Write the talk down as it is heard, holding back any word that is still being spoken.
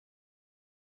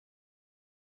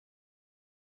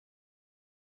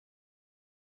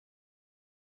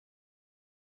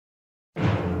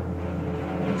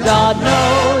God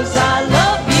knows I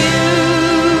love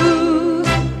you.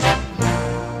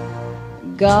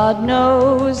 God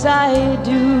knows I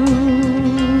do.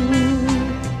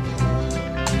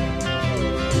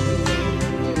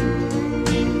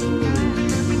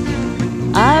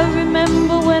 I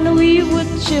remember when we were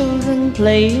children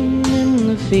playing in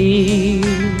the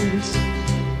fields.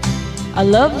 I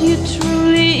loved you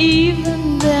truly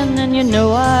even then, and you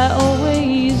know I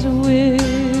always will.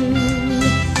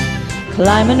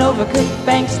 Climbing over creek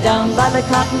banks down by the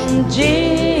cotton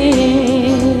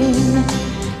gin,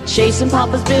 chasing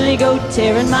Papa's billy goat,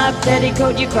 tearing my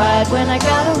petticoat. You cried when I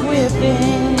got a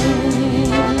whipping.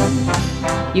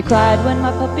 You cried when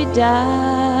my puppy died,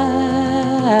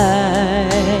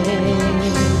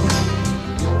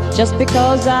 just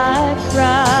because I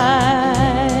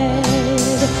cried.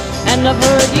 And I've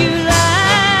heard you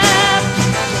laugh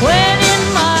when in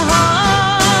my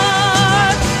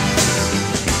heart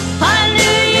I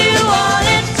knew you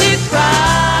wanted to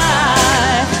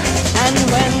cry. And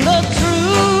when the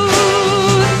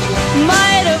truth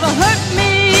might have hurt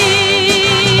me,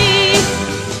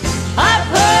 I've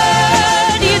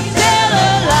heard you tell a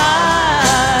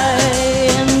lie.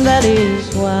 And that is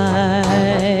why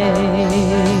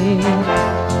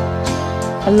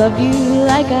I love you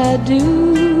like I do.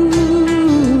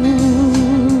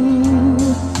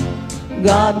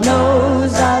 God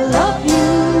knows I love you.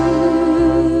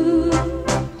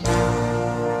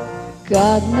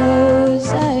 God knows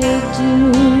I do.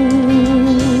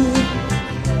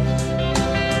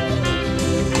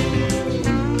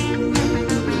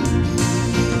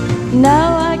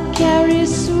 Now I carry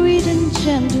sweet and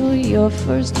gentle your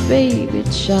first baby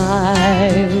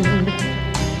child.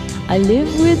 I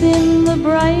live within the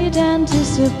bright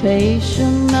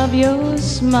anticipation of your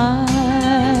smile.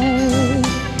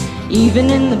 Even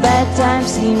in the bad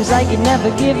times, seems like you never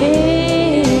give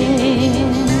in.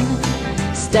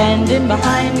 Standing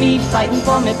behind me, fighting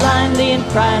for me blindly, and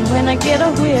crying when I get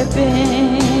a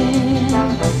whipping.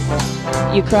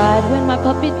 You cried when my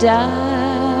puppy died,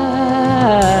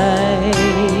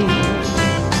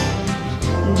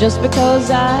 just because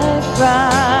I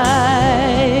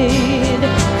cried.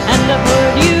 And I've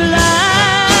heard you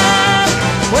laugh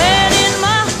when in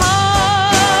my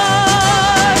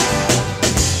heart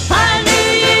I knew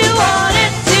you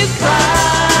wanted to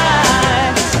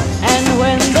cry. And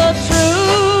when the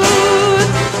truth,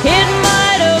 it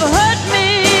might have hurt me,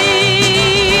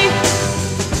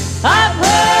 I've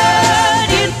heard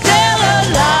you tell a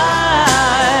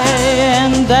lie.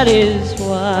 And that is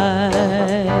why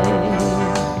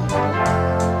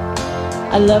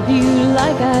I love you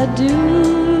like I do.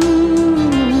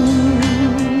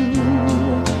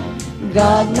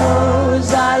 God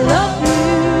knows I love you.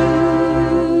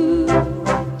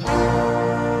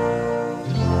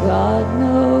 God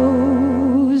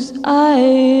knows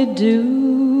I do.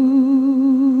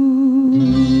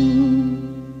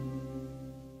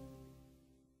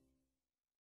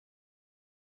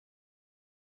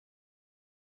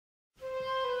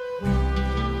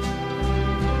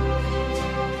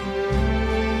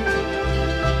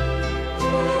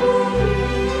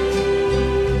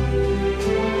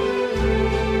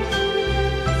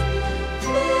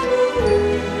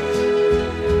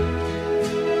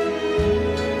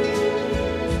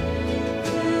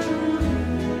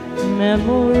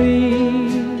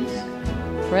 Memories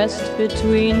pressed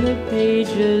between the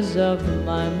pages of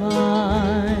my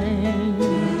mind.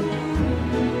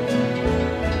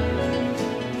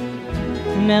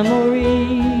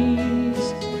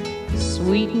 Memories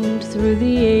sweetened through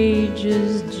the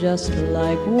ages just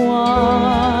like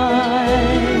wine.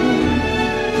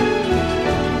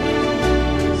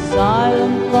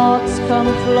 Silent thoughts come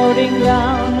floating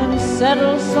down and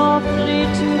settle softly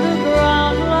to the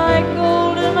ground like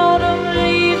golden autumn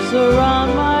leaves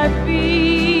around my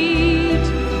feet.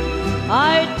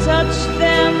 I touch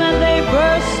them and they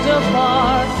burst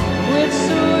apart with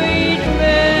sweet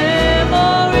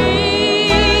memories.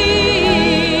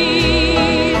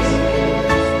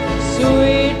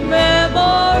 Sweet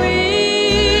memories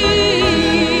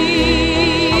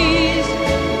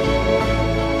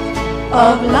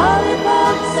of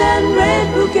lollipops and red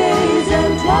bouquets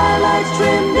and twilights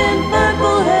trimmed in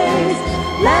purple haze,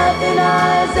 laughing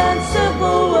eyes and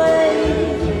simple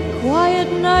ways, quiet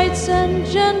nights and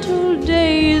gentle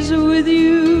days with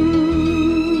you.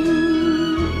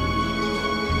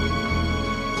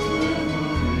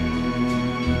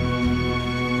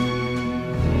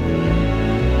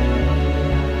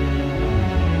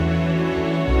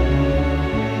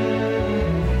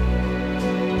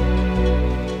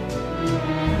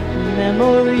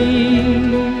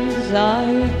 Memories,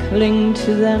 I cling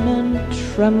to them and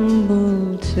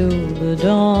tremble till the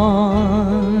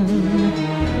dawn.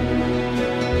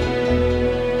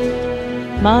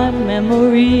 My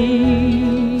memories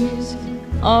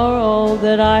are all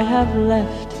that I have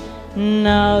left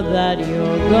now that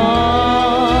you're gone.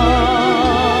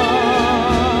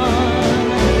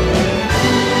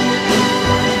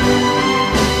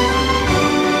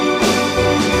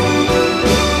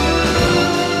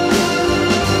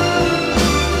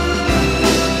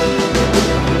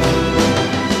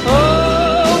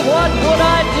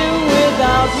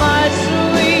 My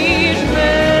sweet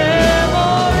memories,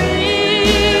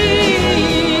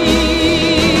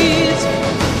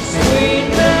 sweet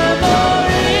memories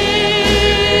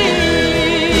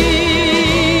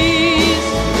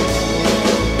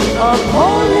of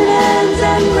holding hands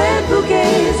and red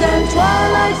bouquets and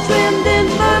twilight trimmed in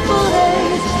purple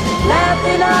haze,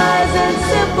 laughing eyes and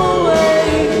simple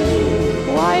ways,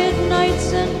 quiet nights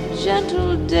and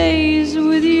gentle days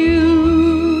with you.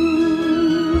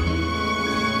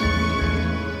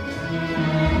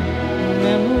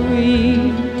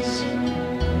 Memories,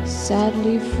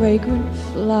 sadly fragrant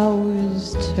flowers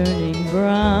turning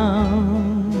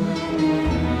brown.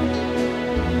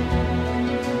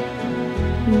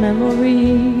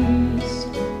 Memories,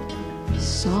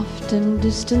 soft and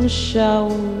distant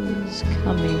showers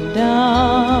coming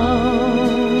down.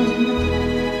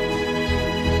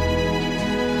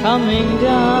 Coming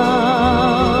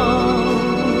down.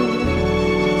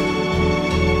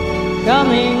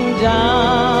 Coming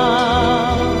down.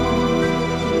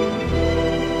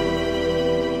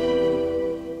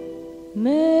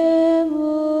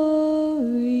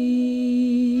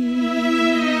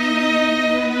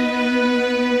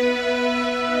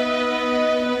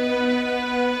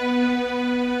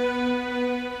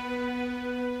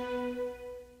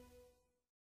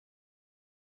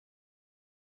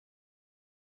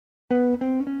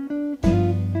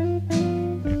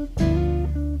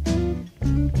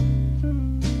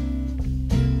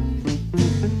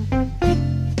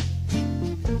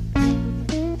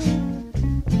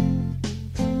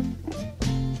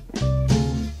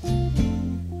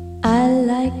 I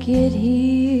like it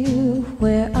here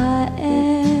where I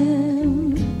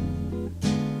am,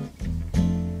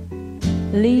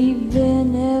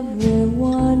 leaving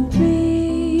everyone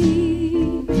be,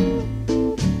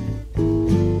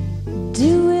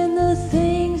 doing the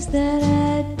things that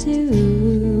I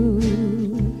do,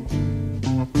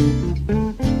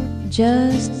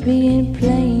 just being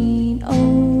plain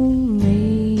old me.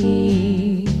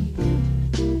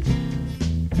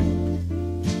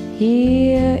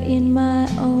 Here in my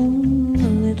own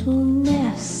little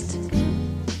nest,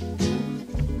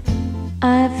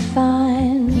 I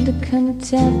find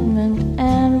contentment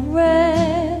and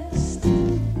rest,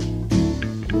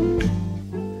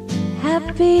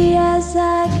 happy as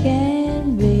I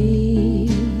can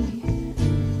be,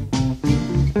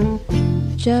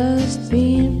 just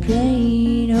being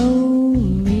plain old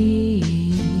me.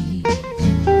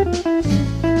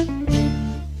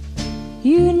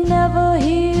 You never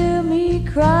hear me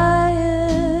crying,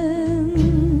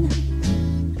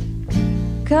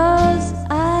 'cause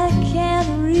I can't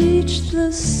reach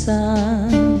the sun.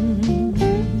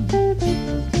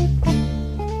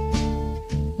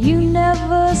 You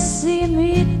never see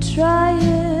me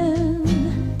trying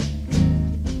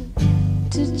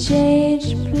to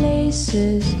change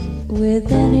places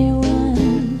with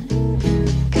anyone,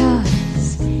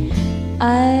 'cause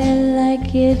I like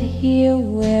it here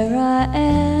where I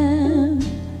am,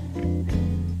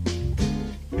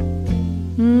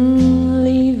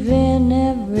 leaving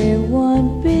everyone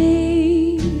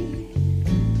be,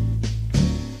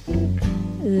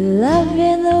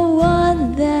 loving the one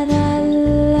that I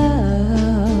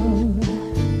love,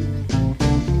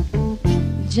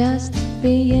 just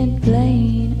being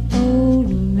plain old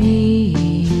me.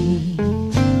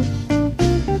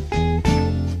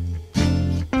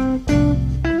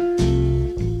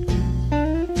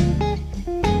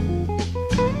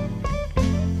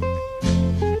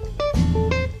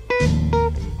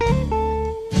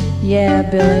 Yeah,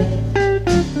 Billy.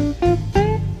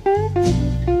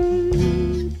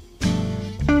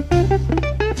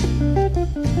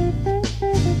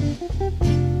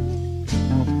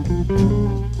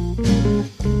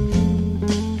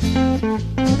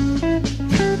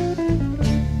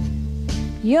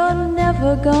 You're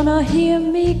never gonna hear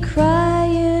me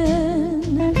crying,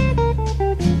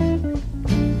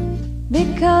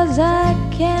 because I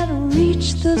can't reach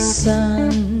the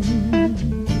sun.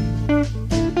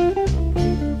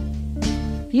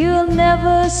 You'll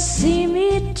never see me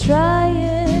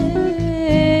trying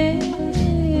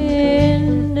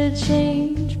to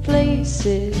change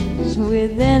places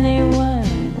with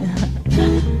anyone,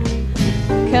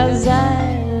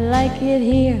 like it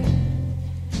here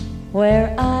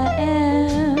where I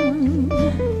am,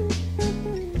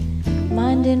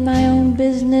 minding my own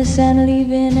business and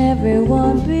leaving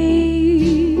everyone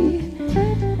be.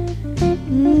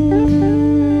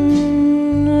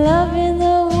 Loving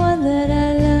the one that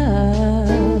I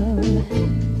love,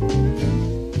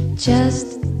 just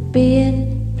being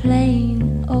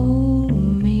plain old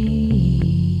me.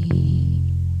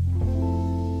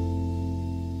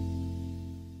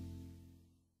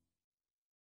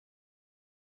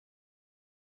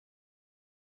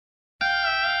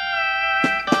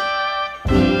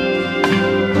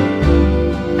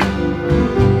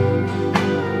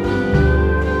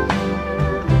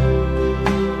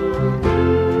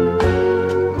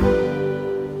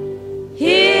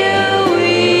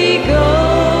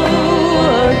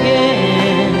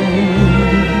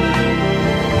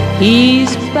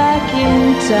 He's back in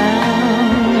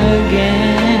town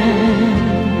again.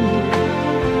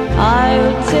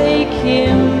 I'll take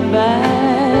him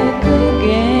back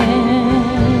again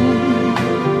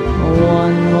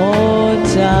one more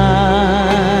time.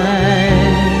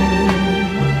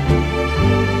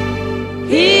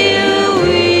 Here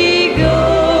we go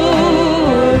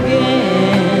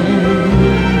again.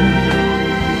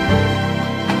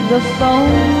 The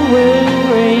phone will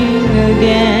ring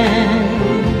again,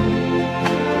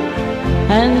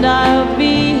 and I'll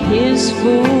be his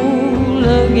fool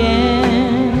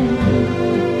again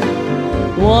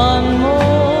one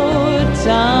more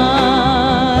time.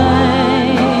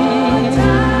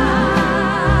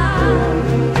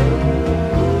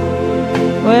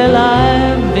 Well,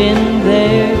 I've been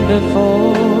there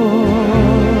before,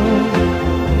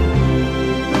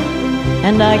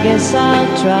 and I guess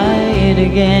I'll try it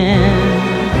again.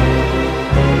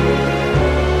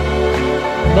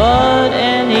 But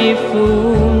any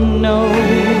fool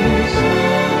knows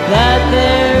that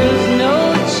there's no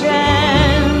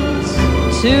chance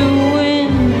to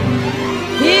win.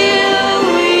 Here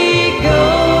we go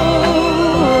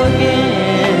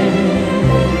again.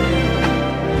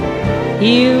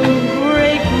 You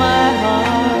break my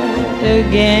heart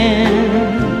again,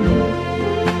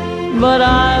 but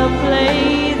I'll play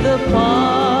the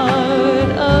part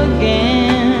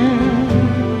again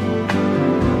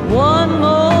one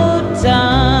more time.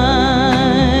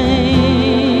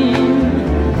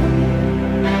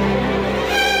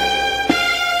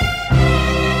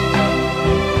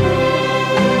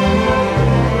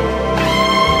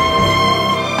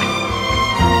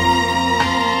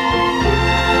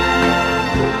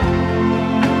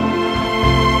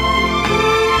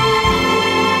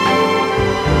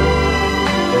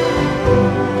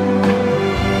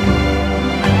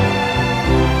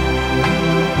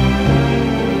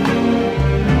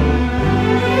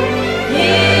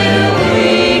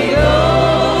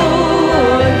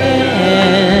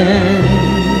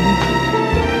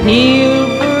 He'll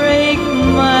break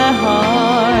my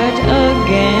heart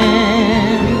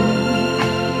again,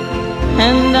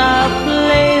 and I'll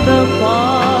play the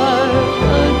part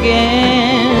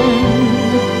again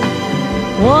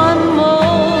one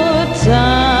more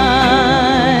time.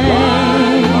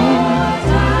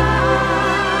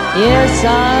 Yes,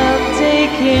 I'll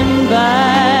take him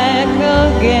back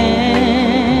again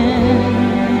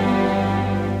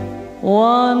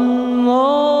one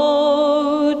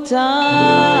more time.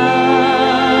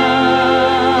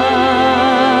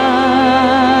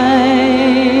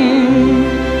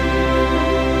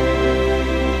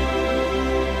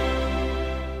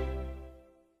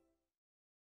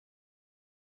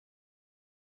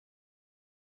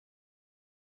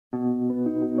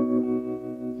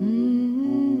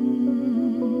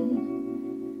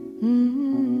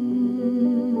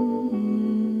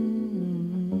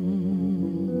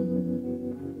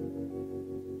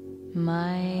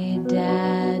 My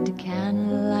dad can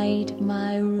light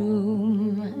my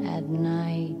room at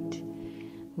night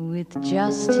with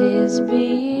just his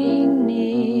being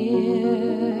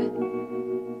near,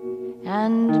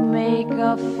 and make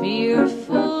a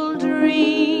fearful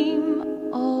dream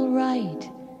all right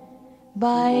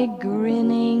by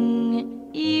grinning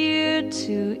ear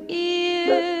to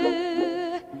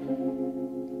ear.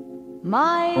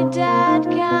 My dad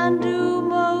can do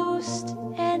most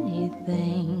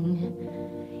anything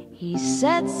he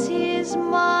sets his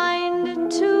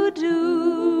mind to do.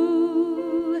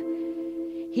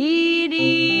 He'd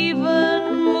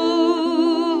even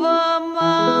move a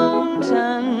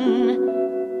mountain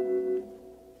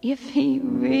if he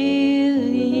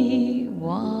really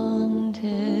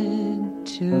wanted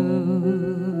to.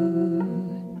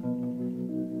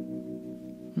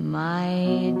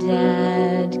 My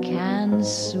dad can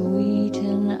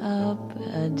sweeten up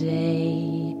a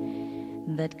day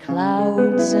that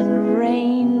clouds and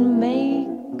rain make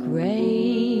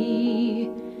gray,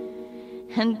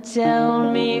 and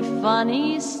tell me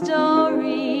funny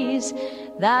stories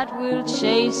that will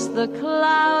chase the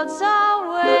clouds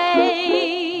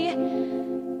away.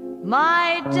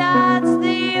 My dad's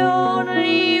the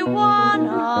only one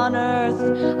on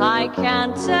earth I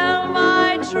can tell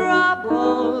my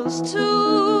troubles to.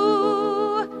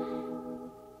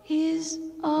 His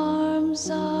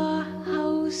arms are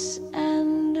house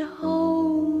and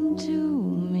home to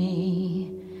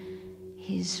me,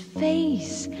 his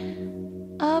face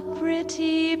a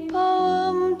pretty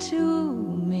poem to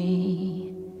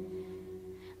me.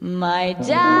 My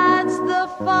dad's the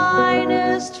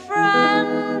finest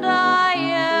friend I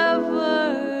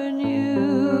ever knew.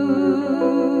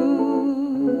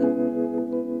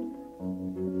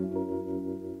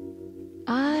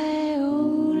 I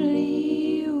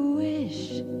only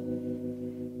wish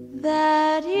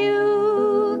that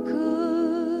you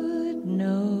could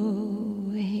know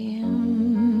him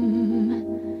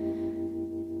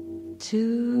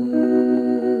too.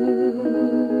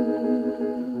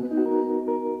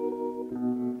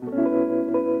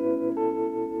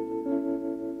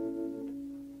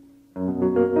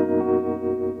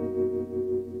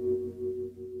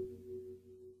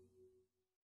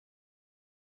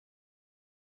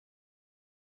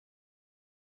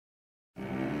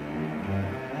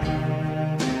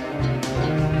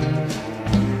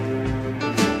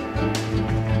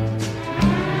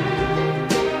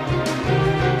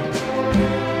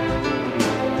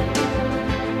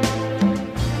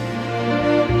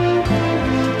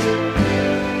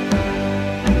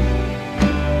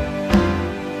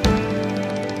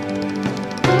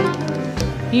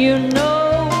 You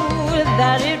know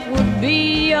that it would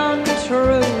be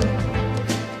untrue.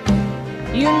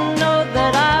 You know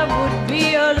that I would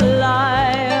be a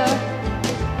liar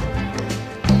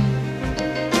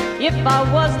if I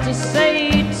was to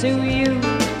say to you,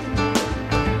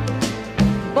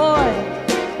 boy,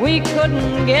 we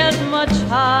couldn't get much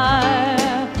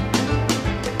higher.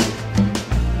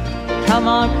 Come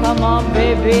on,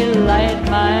 baby, light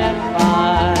my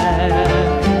fire.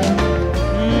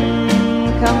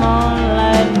 Come on,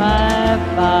 light my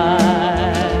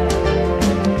fire.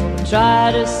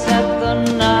 Try to set the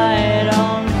night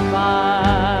on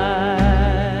fire.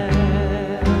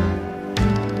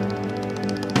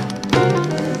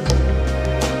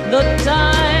 The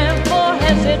time for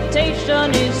hesitation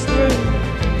is through.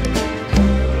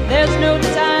 There's no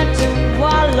time to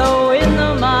wallow in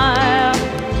the mire.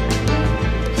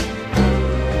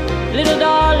 Little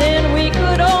darling, we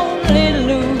could only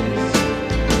lose,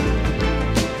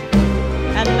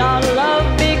 and our love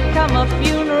become a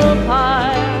funeral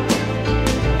pyre.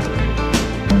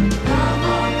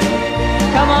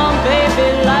 Come on, baby,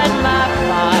 light my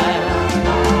fire.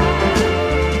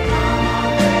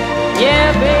 Yeah,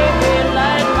 baby,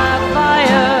 light my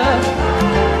fire.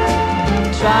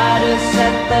 Try to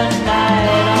set the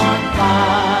night on fire.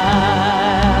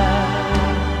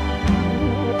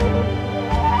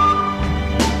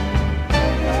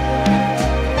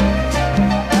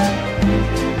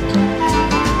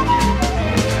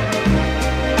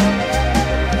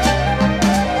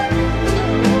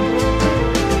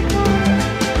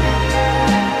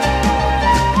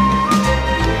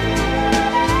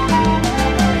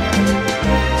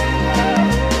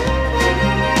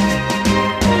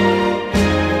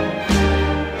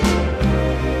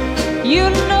 You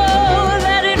know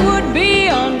that it would be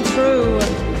untrue,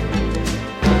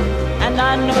 and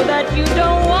I know that you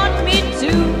don't want me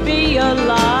to be a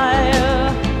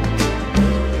liar.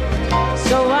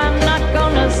 So I'm not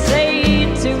gonna say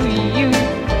to you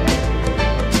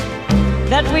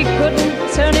that we couldn't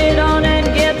turn it on and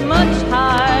get much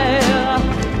higher.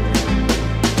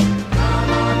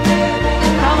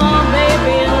 Come on,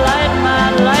 baby, light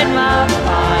my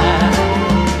fire.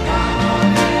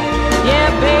 Yeah,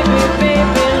 baby,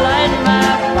 baby, light my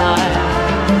fire.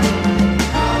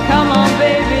 Come on,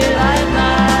 baby, light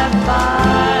my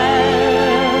fire.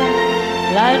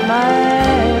 Light my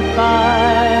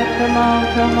fire. Come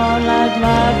on, light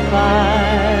my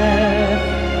fire.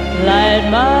 Light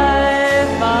my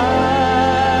fire.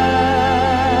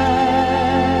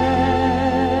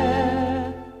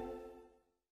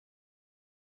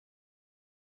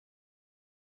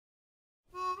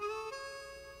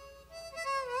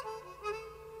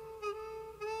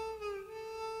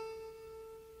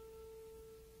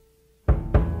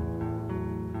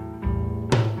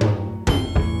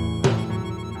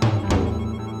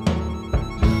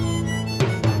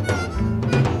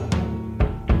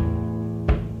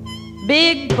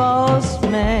 Big boss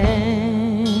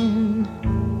man,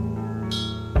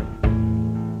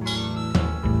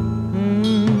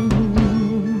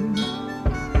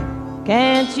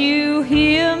 Can't you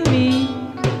hear me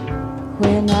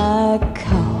when I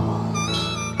call?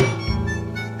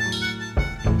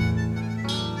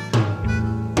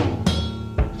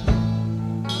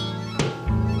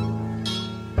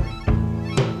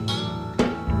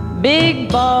 Big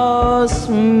boss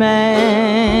man,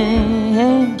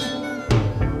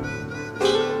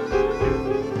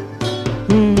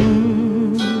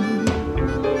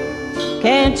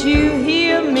 can't you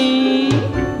hear me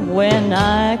when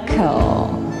I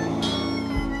call?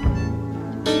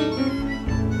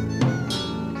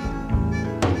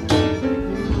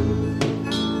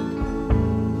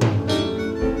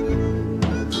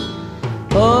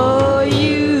 Oh,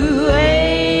 you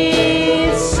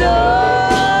ain't so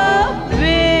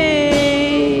big,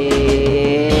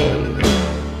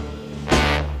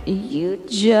 you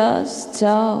just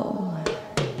tall,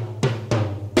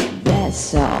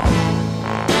 that's all.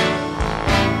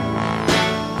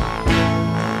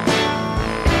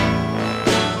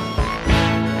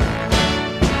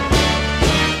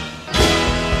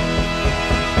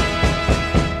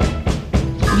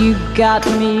 You got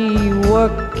me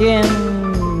working,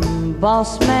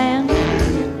 boss man,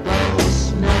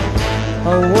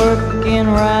 working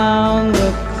round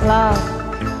the clock.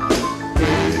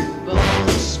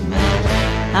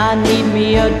 I need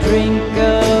me a drink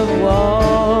of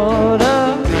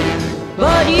water,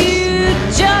 but you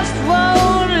just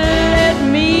won't let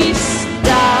me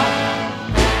stop.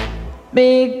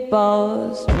 Big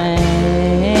boss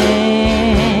man.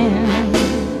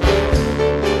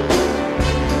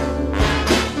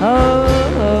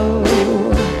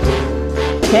 Oh,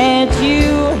 can't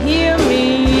you hear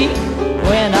me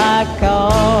when I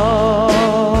call?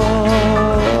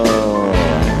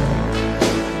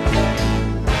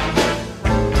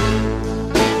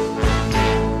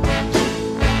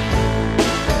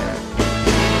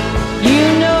 You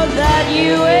know that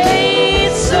you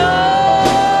ain't so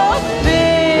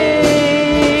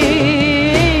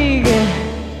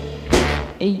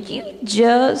big, you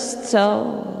just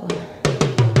tall.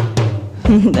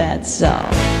 That's all.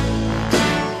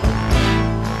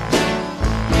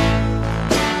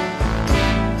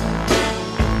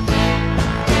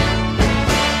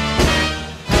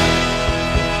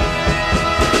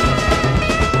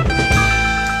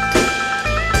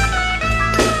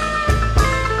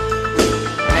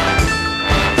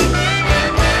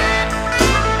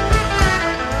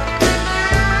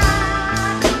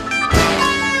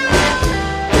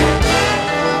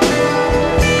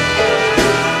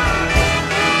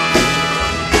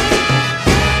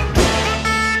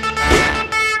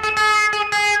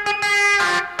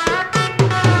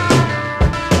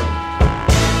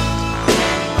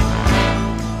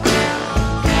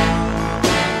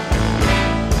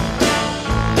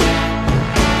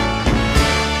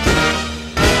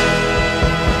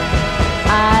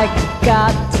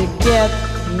 Got to get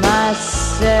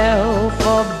myself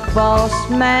a boss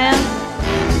man,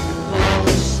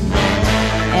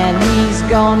 and he's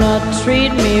gonna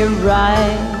treat me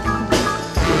right.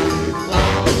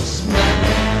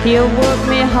 He'll work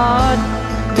me hard,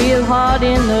 real hard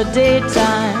in the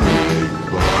daytime,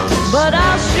 but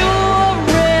I'll sure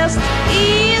rest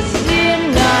easy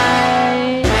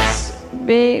nights.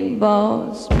 Big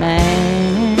boss man.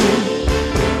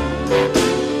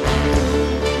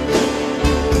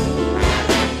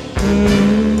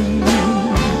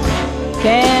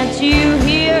 Can't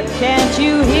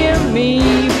you hear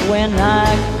me when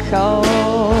I call?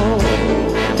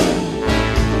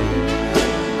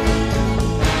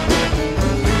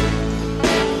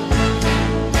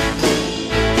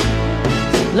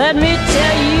 Let me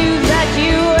tell you that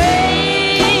you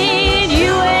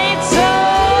ain't so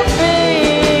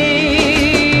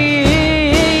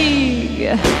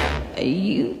big,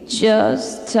 you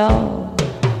just tall,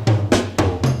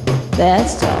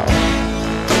 that's all.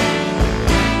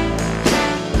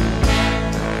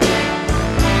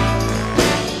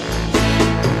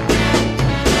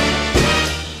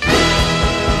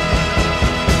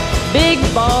 Big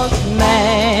boss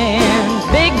man,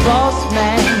 big boss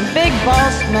man, big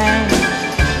boss man.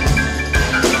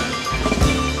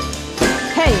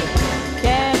 Hey,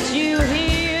 can't you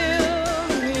hear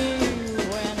me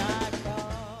when I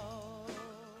call?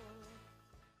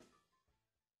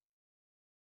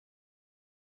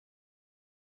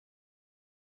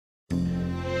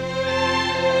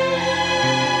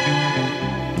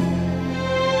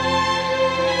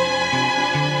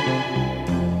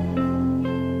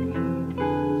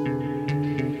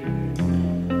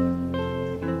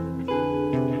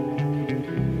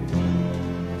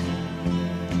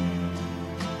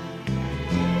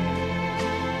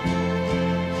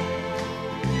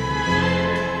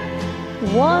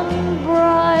 one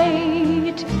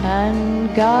bright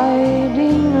and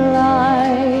guiding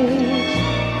light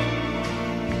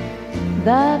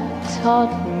that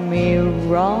taught me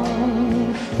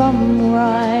wrong from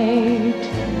right.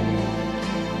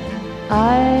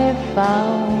 I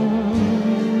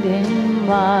found in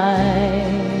my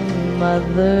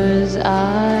mother's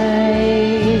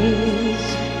eyes.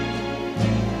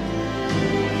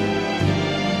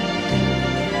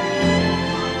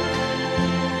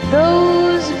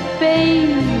 Those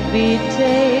baby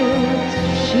tales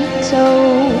she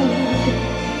told,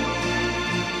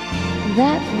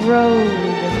 that road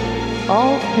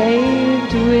all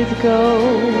paved with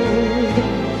gold,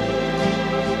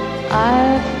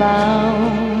 I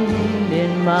found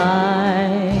in my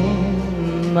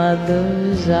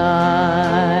mother's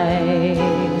eyes.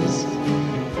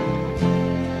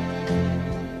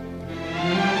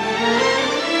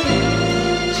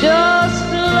 Just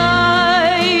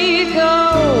like a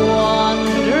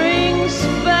wandering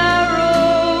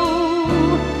sparrow,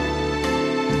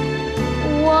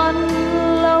 one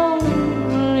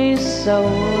lonely soul,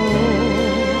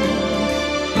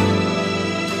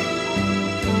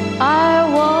 I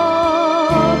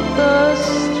walk the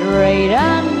straight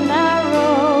and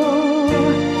narrow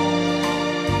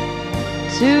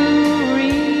to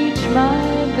reach my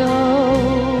goal.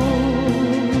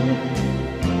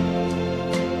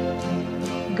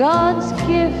 God's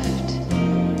gift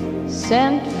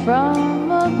sent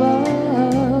from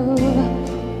above,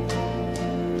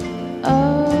 a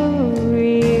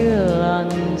real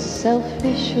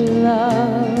unselfish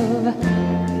love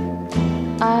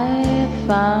I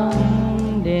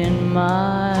found in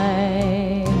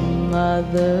my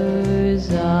mother's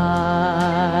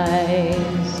eyes.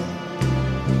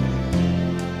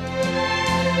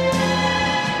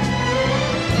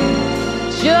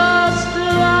 Just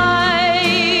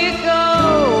like a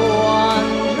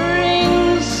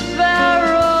wandering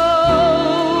sparrow,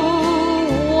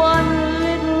 one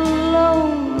little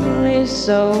lonely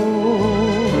soul,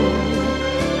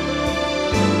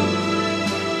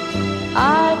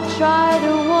 I try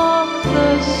to walk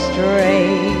the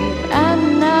straight and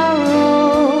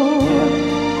narrow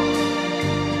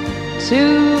to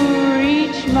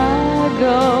reach my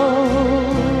goal.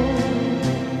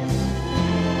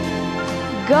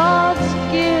 God's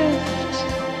gift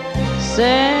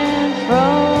sent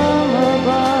from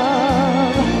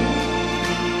above,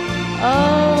 a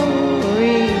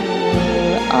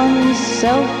real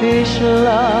unselfish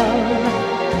love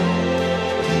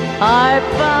I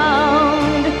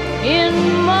found in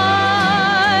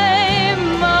my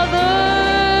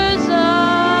mother's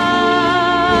eyes.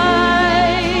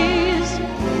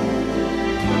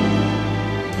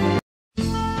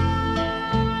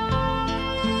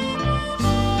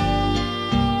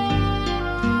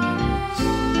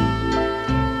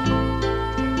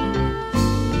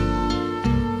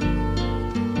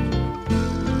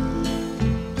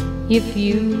 If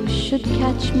you should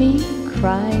catch me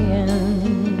crying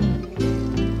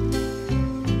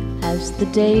as the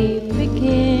day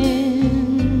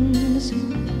begins,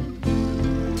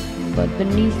 but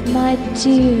beneath my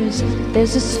tears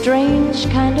there's a strange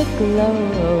kind of glow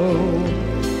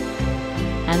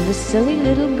and a silly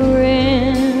little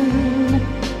grin.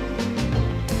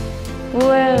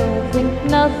 Well, think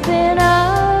nothing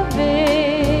of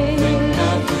it,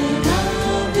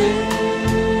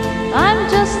 I'm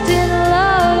just in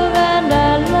love and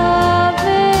I love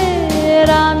it.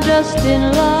 I'm just in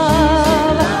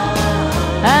love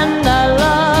and I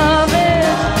love it.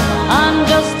 I'm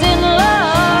just in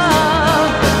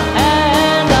love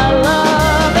and I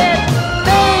love it.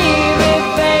 Baby,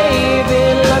 baby,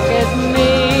 look at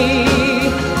me.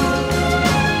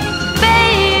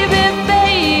 Baby,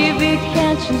 baby,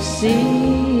 can't you see?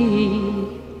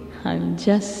 I'm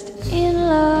just in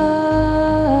love.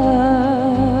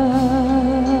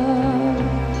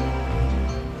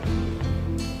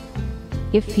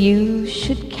 If you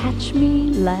should catch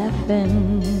me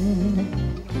laughing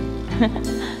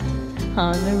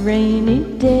on a rainy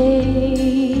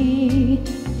day,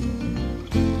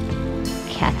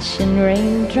 catching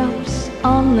raindrops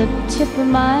on the tip of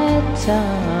my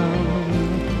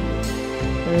tongue,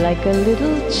 like a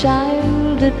little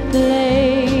child at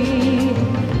play,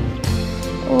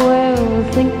 well,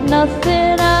 think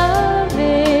nothing of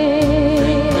it,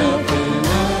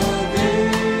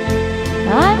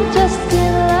 I'm just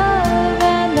in love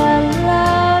and I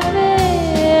love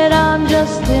it. I'm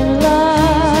just in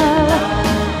love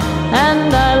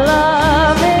and I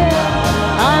love it.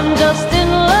 I'm just in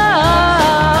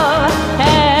love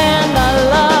and I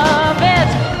love it.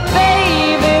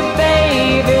 Baby,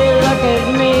 baby, look at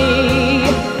me.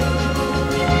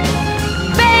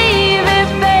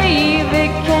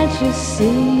 see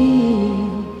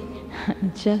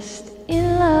I'm just in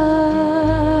love.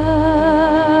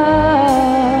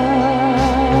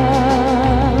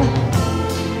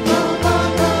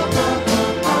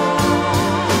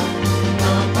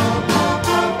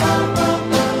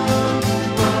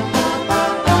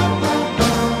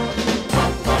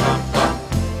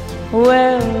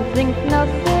 Well, think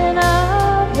nothing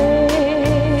of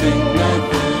it,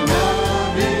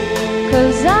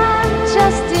 'cause I'm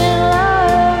just in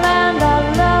love and I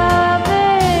love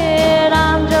it.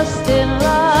 I'm just in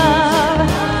love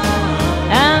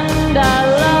and I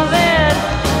love it.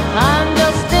 I'm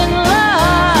just in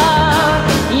love.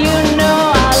 You know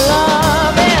I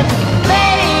love it.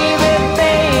 Baby,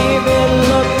 baby,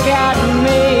 look at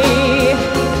me.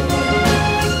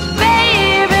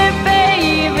 Baby,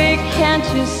 baby, can't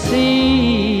you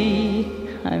see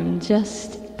I'm just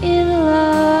in love?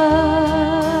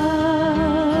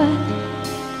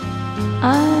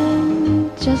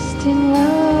 I'm just in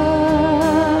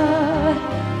love.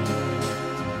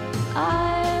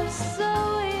 I'm so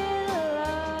in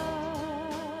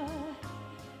love.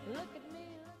 Look at me,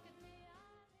 look at me.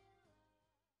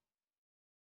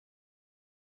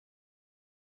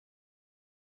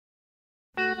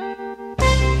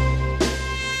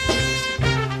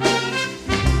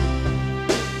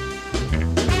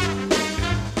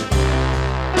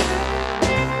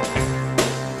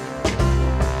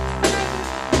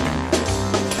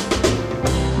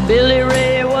 Billy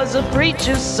Ray was a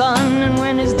preacher's son, and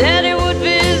when his daddy would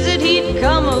visit, he'd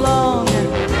come along.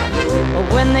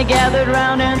 When they gathered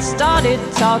round and started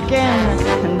talking,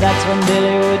 and that's when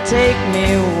Billy would take me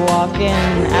walking.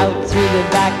 Out through the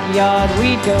backyard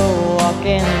we'd go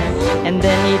walking, and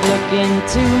then he'd look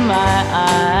into my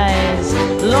eyes.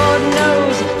 Lord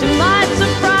knows, to my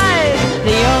surprise,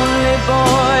 the only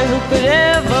boy who could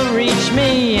ever reach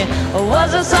me was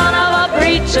the son of a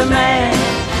preacher man.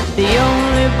 The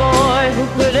only boy who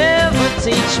could ever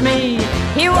teach me,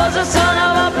 he was the son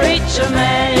of a preacher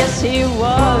man. Yes, he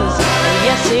was.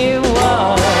 Yes, he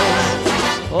was.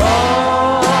 Oh,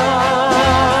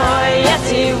 yes,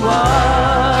 he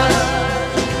was.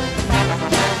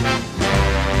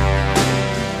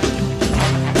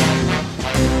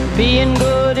 Being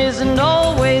good isn't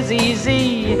always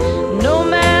easy, no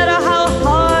matter how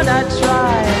hard I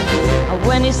try.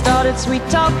 When he started sweet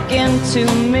talking to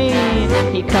me,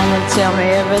 he'd come and tell me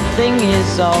everything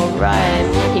is alright.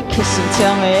 He'd kiss and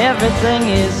tell me everything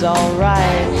is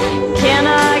alright. Can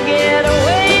I get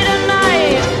away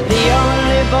tonight? The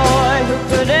only boy who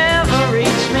could ever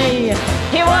reach me,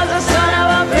 he was the son of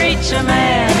a preacher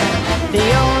man. The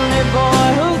only boy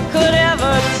who could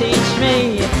ever teach me,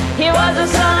 he was the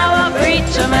son of a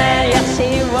preacher man. Yes,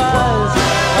 he was.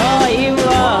 Oh, he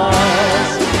was.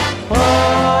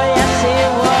 Oh, yes, he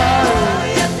was.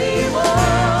 Yes, he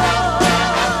was.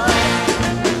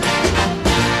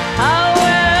 How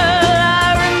well I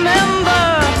remember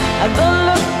the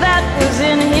look that was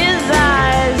in his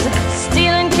eyes,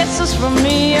 stealing kisses from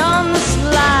me on the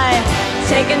sly,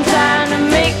 taking time to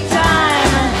make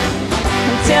time,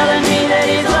 and telling me that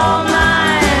he's all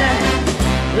mine.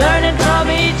 Learning from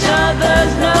each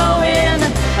other's knowing,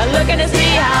 looking to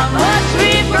see how much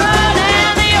we've grown.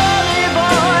 And the only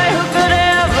boy who could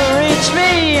ever reach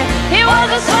me, he was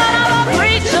the son of a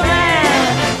preacher man.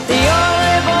 The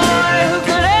only boy who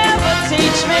could ever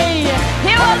teach me,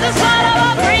 he was the son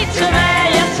of a preacher man.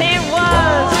 Yes, he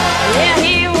was. Yeah,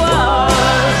 he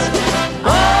was.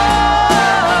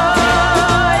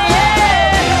 Oh,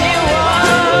 yes, he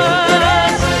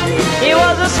was. He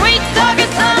was a sweet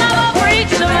talking son of a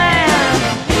preacher man.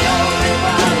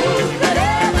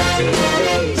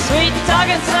 Sweet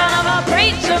talking son of a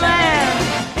preacher man.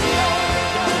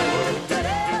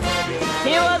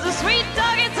 He was a sweet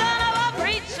talking son of a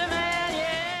preacher man,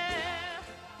 yeah.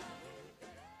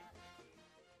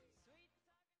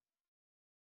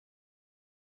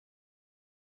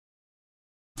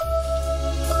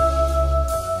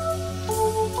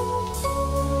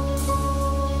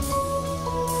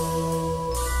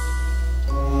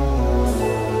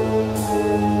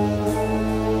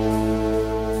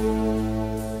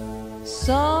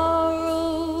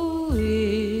 Sorrow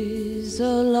is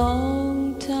a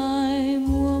long-time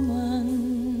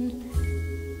woman,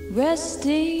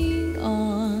 resting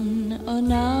on a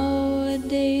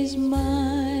nowadays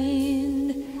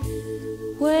mind.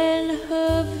 When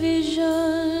her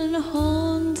vision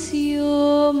haunts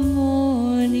your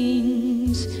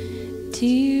mornings,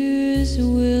 tears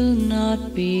will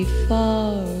not be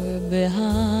far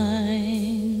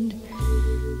behind.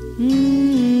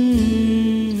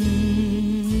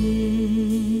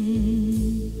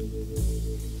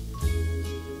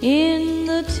 In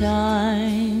the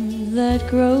time that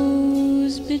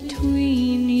grows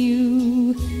between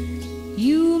you.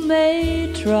 You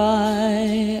may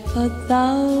try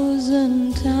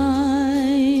 1,000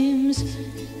 times,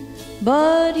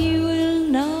 but you will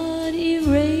not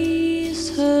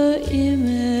erase her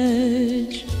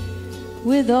image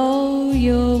with all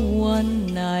your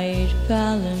one-night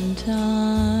valentines.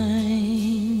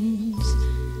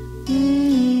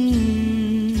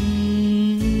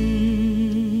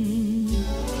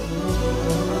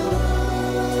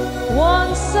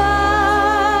 One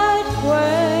sad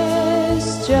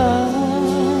question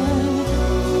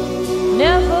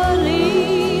never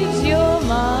leaves your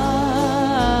mind.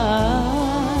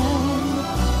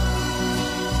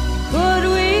 Could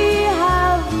we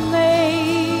have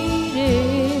made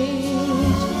it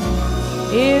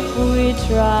if we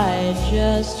tried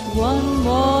just one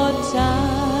more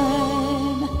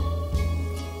time?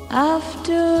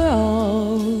 After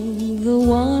all, the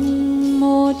one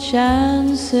more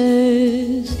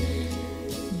chances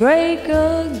break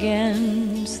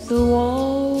against the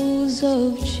walls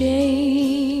of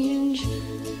change.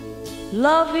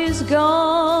 Love is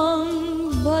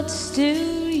gone, but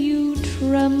still you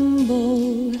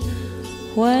tremble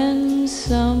when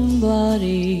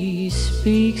somebody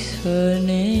speaks her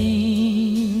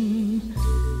name.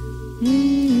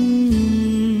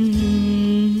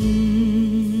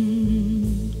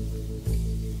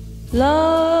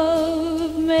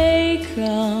 Love may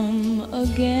come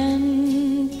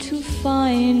again to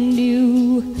find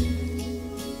you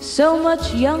so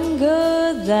much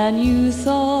younger than you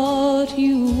thought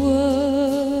you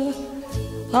were.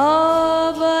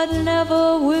 Ah, but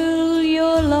never will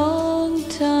your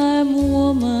long-time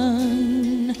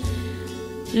woman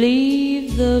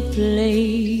leave the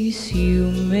place you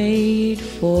made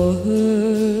for her.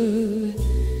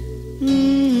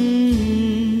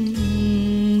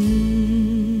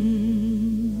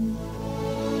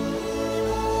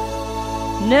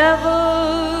 Never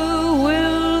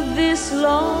will this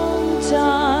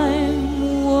long-time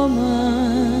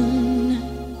woman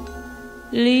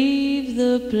leave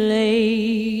the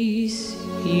place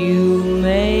you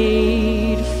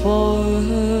made for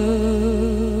her.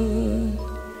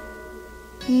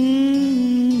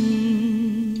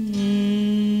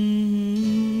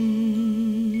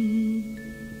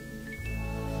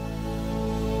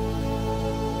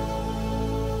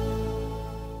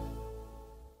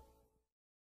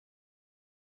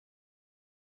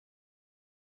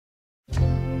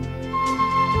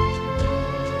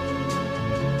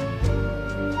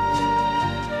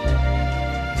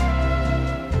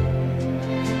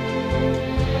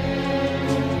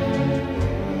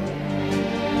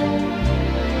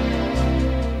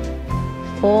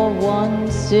 For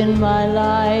once in my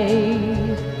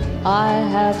life, I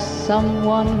have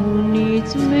someone who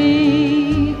needs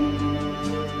me,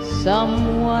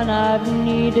 someone I've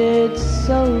needed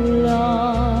so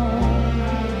long.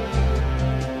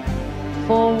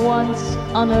 For once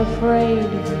unafraid,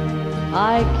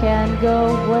 I can go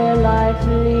where life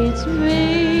leads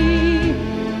me,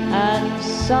 and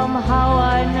somehow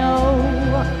I know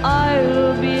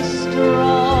I'll be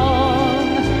strong.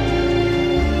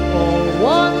 For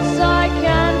once I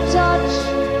can touch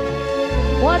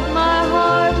what my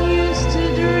heart used to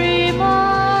dream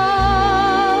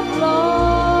of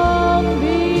long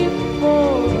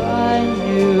before I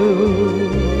knew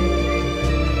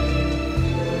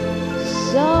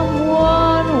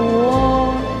someone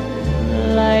warm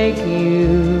like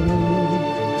you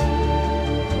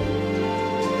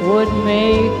would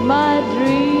make my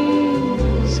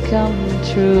dreams come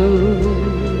true.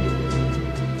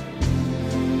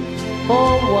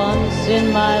 For once in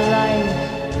my life,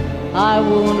 I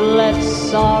won't let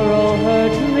sorrow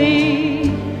hurt me,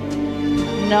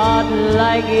 not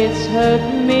like it's hurt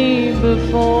me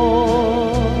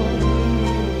before.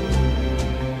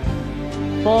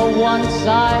 For once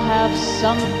I have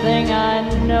something I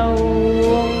know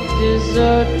won't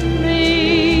desert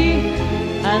me,